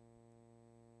Christ,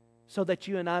 so that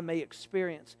you and I may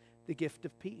experience the gift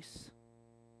of peace.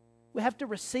 We have to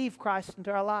receive Christ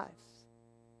into our lives.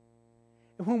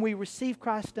 And when we receive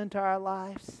Christ into our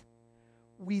lives,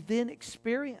 we then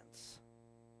experience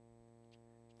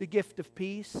the gift of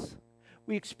peace.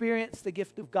 We experience the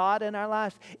gift of God in our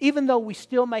lives, even though we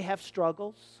still may have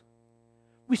struggles.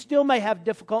 We still may have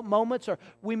difficult moments, or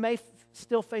we may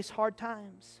still face hard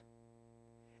times.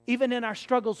 Even in our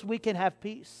struggles, we can have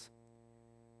peace,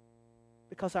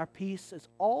 because our peace is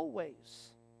always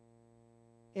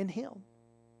in Him.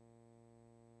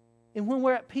 And when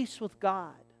we're at peace with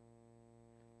God,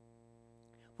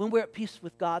 when we're at peace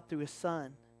with God through His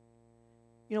Son,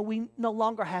 you know, we no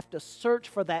longer have to search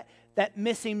for that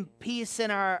missing piece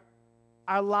in our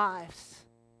lives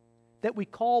that we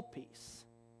call peace.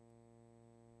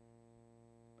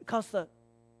 Because the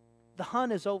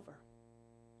hunt is over.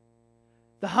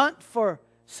 The hunt for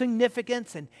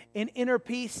significance and inner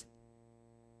peace,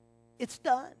 it's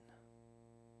done.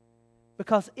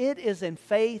 Because it is in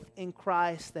faith in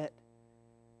Christ that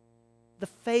the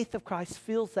faith of Christ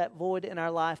fills that void in our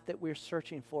life that we're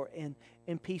searching for,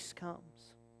 and peace comes.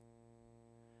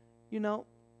 You know,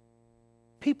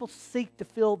 people seek to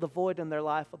fill the void in their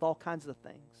life with all kinds of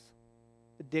things.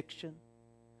 Addiction,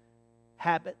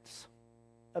 habits,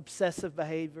 obsessive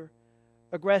behavior,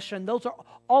 aggression. Those are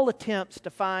all attempts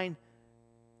to find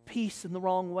peace in the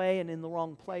wrong way and in the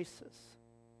wrong places.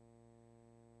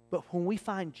 But when we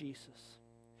find Jesus,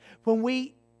 when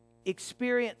we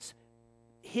experience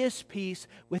His peace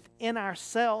within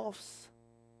ourselves,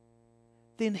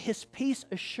 then His peace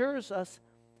assures us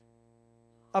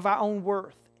of our own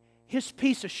worth. His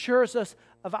peace assures us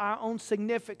of our own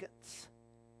significance.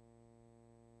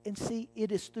 And see,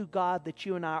 it is through God that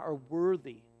you and I are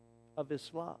worthy of His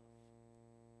love.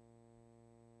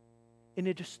 And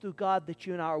it is through God that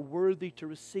you and I are worthy to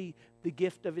receive the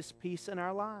gift of His peace in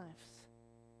our lives.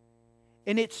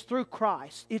 And it's through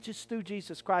Christ, it is through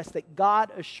Jesus Christ that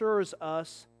God assures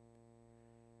us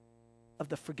of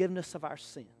the forgiveness of our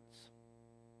sins.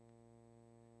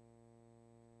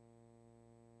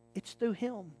 It's through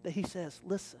Him that He says,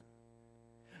 listen,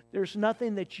 there's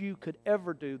nothing that you could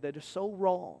ever do that is so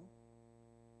wrong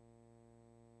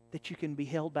that you can be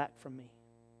held back from me.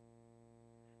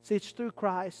 See, it's through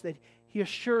Christ that He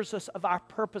assures us of our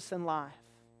purpose in life.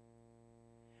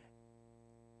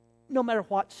 No matter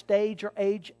what stage or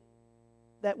age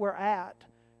that we're at,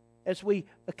 as we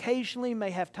occasionally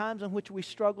may have times in which we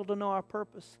struggle to know our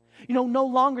purpose. You know, no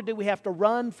longer do we have to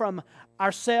run from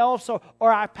ourselves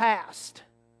or our past,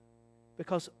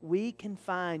 because we can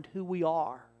find who we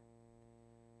are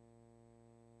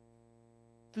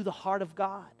through the heart of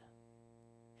God.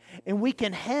 And we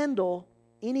can handle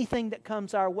anything that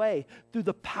comes our way through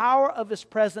the power of His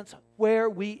presence, where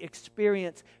we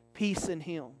experience peace in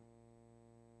Him.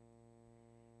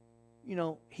 You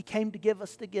know, He came to give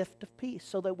us the gift of peace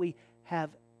so that we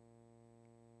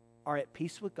are at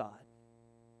peace with God,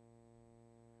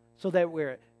 so that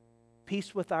we're at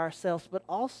peace with ourselves, but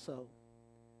also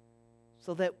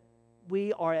so that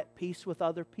we are at peace with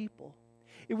other people.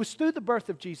 It was through the birth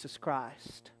of Jesus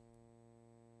Christ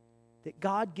that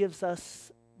God gives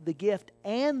us the gift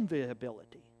and the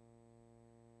ability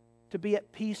to be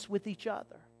at peace with each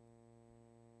other.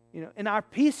 You know, and our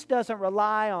peace doesn't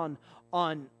rely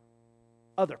on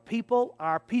other people.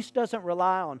 Our peace doesn't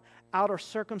rely on outer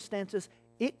circumstances.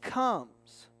 It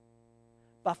comes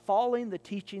by following the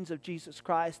teachings of Jesus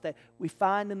Christ that we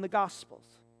find in the Gospels,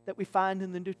 that we find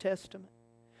in the New Testament.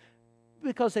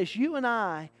 Because as you and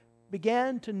I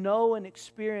began to know and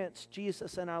experience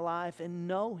Jesus in our life and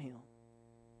know Him,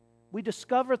 we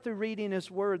discover through reading His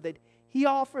Word that He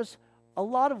offers a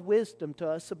lot of wisdom to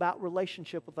us about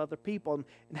relationship with other people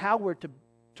and how we're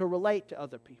to relate to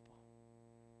other people.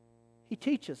 He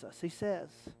teaches us. He says,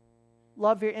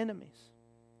 love your enemies.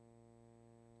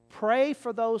 Pray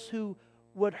for those who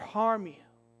would harm you.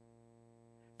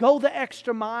 Go the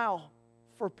extra mile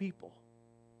for people.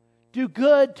 Do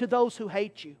good to those who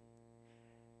hate you.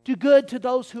 Do good to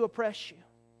those who oppress you.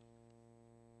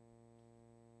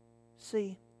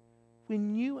 See,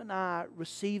 when you and I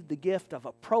receive the gift of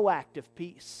a proactive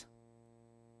peace,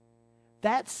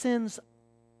 that sends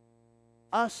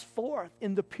us forth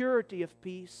in the purity of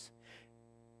peace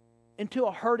into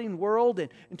a hurting world and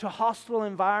into hostile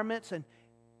environments and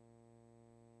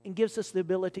gives us the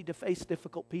ability to face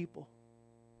difficult people.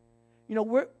 You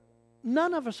know,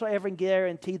 none of us are ever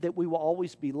guaranteed that we will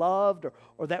always be loved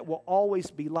or that we'll always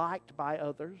be liked by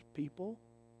other people.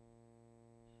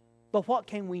 But what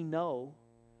can we know?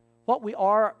 What we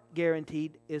are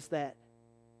guaranteed is that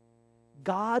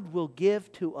God will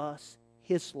give to us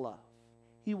His love.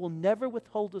 He will never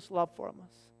withhold His love from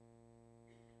us.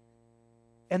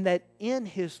 And that in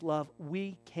His love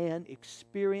we can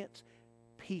experience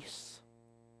peace.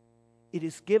 It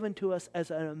is given to us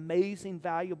as an amazing,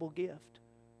 valuable gift.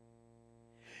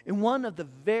 And one of the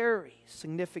very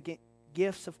significant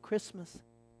gifts of Christmas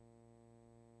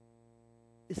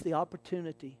is the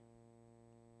opportunity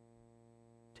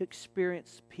to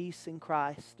experience peace in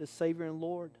Christ as Savior and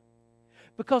Lord.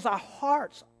 Because our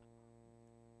hearts,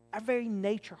 our very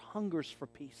nature hungers for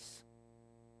peace.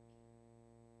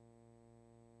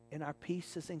 And our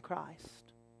peace is in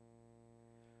Christ.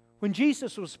 When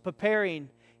Jesus was preparing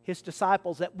His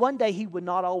disciples that one day He would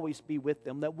not always be with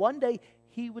them, that one day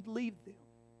He would leave them,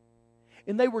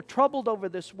 and they were troubled over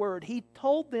this word, He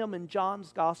told them in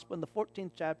John's Gospel in the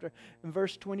 14th chapter in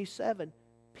verse 27,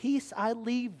 peace I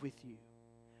leave with you.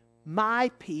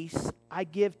 My peace I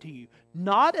give to you.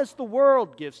 Not as the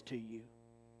world gives to you,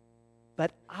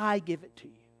 but I give it to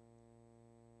you.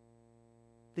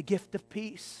 The gift of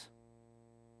peace.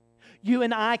 You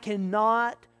and I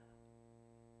cannot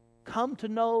come to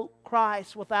know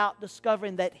Christ without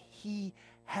discovering that He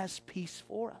has peace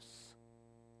for us.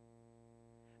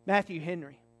 Matthew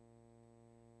Henry,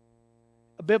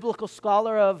 a biblical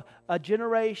scholar of a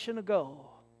generation ago,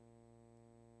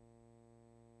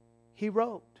 he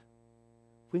wrote,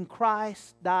 when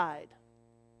Christ died,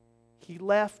 He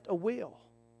left a will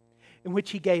in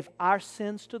which He gave our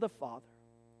sins to the Father.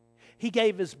 He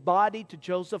gave His body to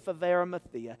Joseph of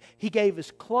Arimathea. He gave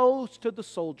His clothes to the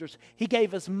soldiers. He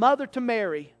gave His mother to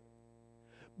Mary.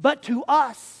 But to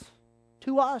us,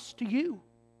 to you,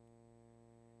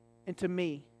 and to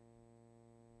me,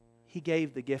 He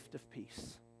gave the gift of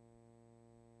peace.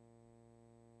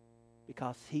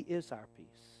 Because He is our peace.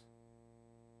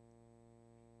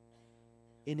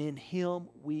 And in Him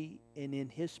and in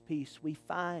His peace we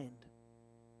find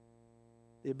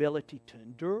the ability to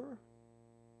endure,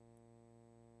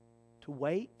 to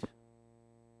wait,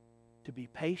 to be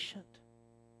patient,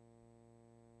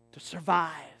 to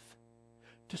survive,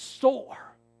 to soar,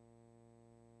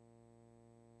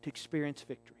 to experience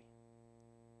victory.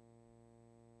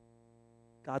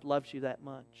 God loves you that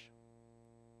much.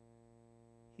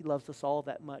 He loves us all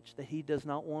that much that He does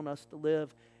not want us to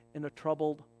live in a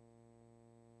troubled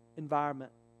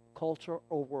environment, culture,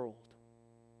 or world.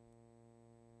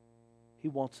 He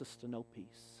wants us to know peace.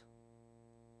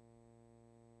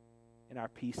 And our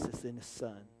peace is in His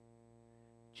Son,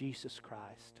 Jesus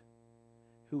Christ,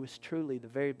 who is truly the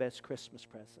very best Christmas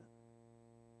present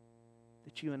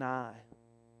that you and I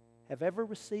have ever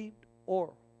received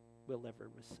or will ever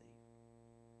receive.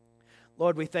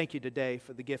 Lord, we thank You today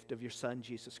for the gift of Your Son,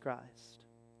 Jesus Christ,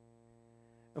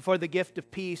 and for the gift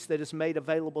of peace that is made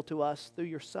available to us through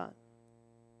Your Son.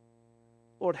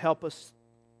 Lord, help us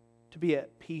to be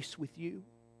at peace with You,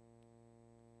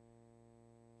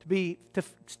 to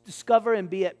discover and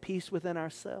be at peace within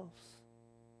ourselves,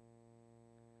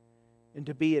 and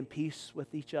to be in peace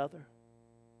with each other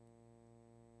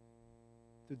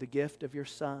through the gift of Your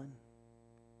Son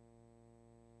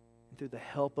and through the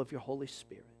help of Your Holy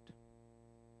Spirit.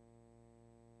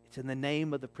 It's in the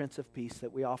name of the Prince of Peace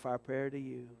that we offer our prayer to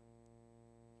You.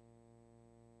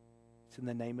 It's in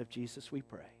the name of Jesus we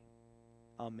pray.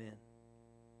 Amen.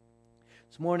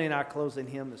 This morning our closing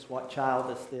hymn is What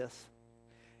Child Is This?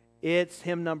 It's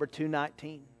hymn number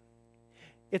 219.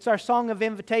 It's our song of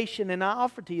invitation, and I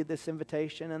offer to you this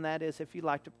invitation, and that is if you'd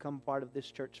like to become part of this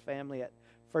church family at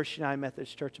First United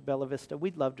Methodist Church of Bella Vista,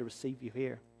 we'd love to receive you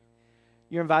here.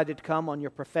 You're invited to come on your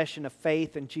profession of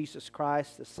faith in Jesus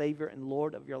Christ, the Savior and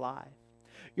Lord of your life.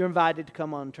 You're invited to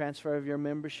come on transfer of your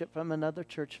membership from another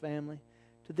church family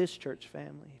to this church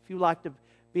family. If you'd like to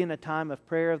be in a time of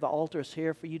prayer, the altar is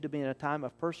here for you to be in a time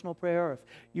of personal prayer. Or if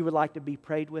you would like to be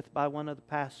prayed with by one of the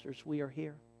pastors, we are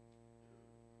here.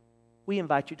 We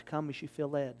invite you to come as you feel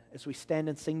led, as we stand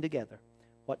and sing together,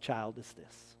 What Child Is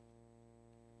This?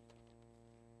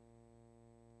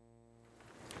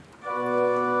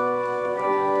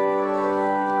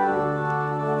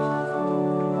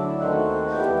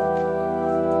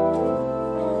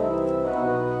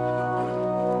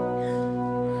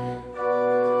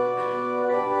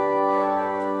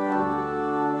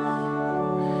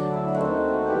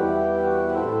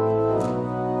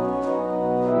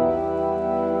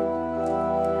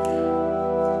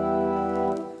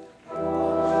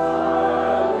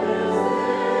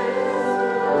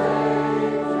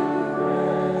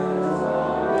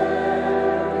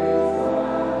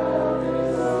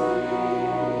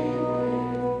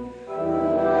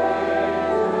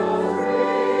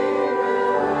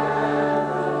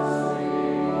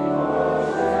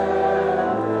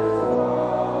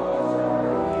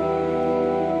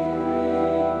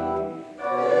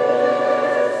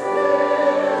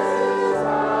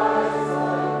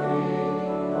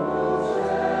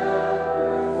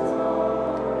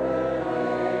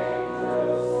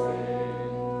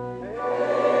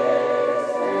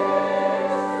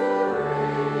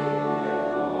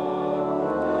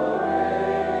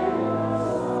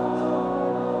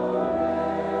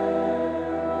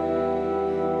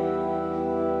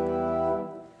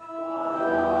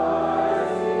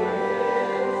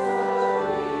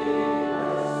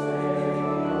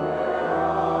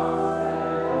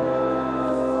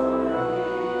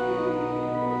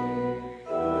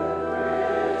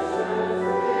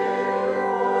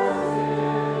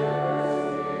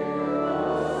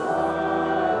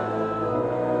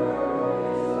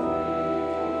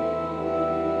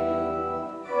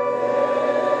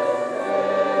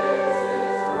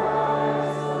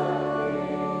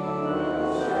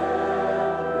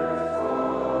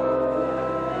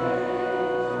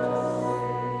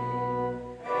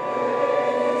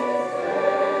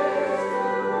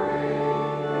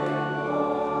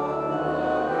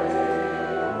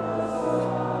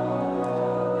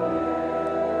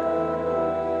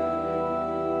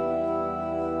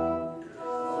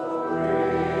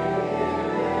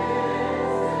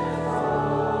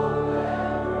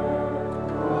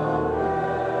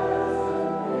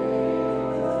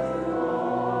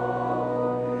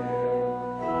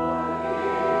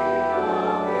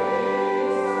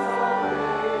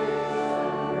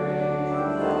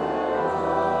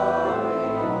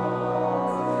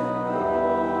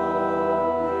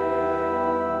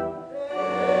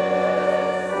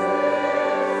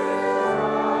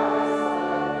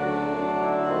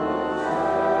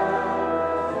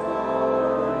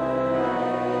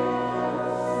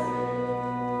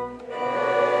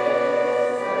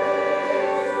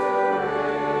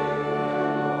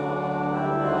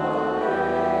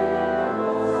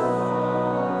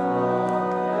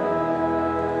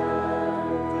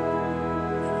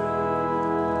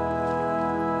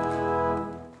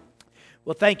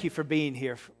 Well, thank you for being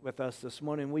here with us this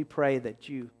morning. We pray that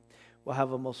you will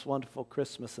have a most wonderful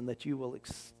Christmas and that you will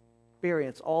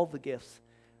experience all the gifts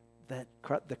that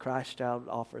the Christ child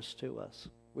offers to us.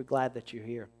 We're glad that you're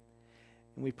here.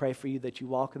 And we pray for you that you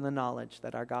walk in the knowledge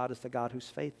that our God is the God who's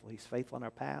faithful. He's faithful in our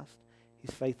past.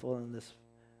 He's faithful in this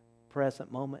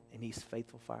present moment. And He's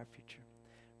faithful for our future.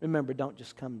 Remember, don't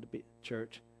just come to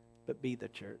church, but be the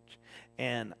church.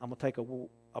 And I'm going to take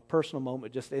a personal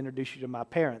moment just to introduce you to my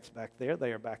parents back there.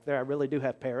 They are back there. I really do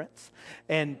have parents.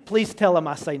 And please tell them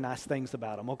I say nice things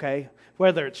about them, okay?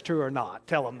 Whether it's true or not,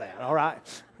 tell them that, all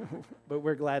right? But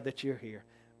we're glad that you're here.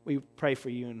 We pray for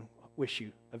you and wish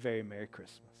you a very Merry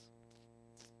Christmas.